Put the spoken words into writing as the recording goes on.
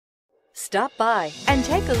Stop by and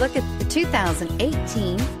take a look at the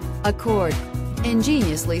 2018 Accord.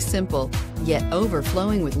 Ingeniously simple, yet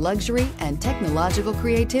overflowing with luxury and technological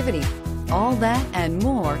creativity. All that and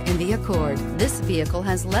more in the Accord. This vehicle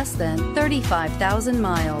has less than 35,000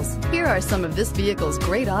 miles. Here are some of this vehicle's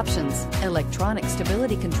great options: electronic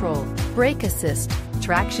stability control, brake assist,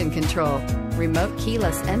 traction control, remote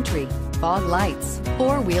keyless entry, fog lights,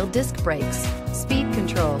 four-wheel disc brakes, speed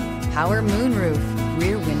control, power moonroof,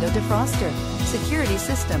 rear window defroster, security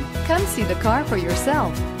system. Come see the car for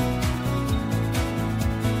yourself.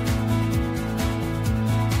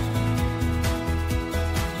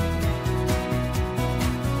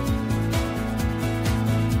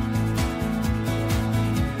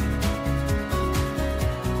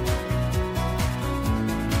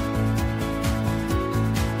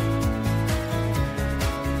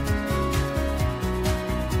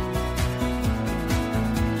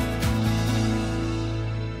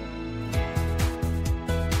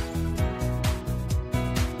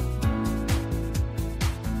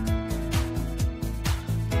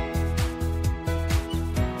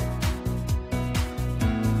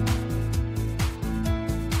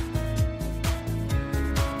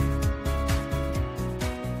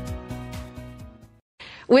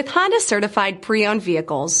 With Honda certified pre-owned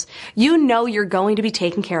vehicles, you know you're going to be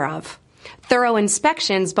taken care of. Thorough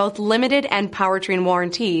inspections, both limited and powertrain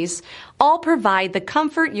warranties, all provide the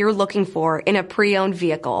comfort you're looking for in a pre-owned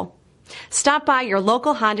vehicle. Stop by your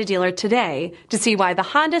local Honda dealer today to see why the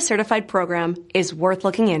Honda certified program is worth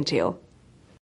looking into.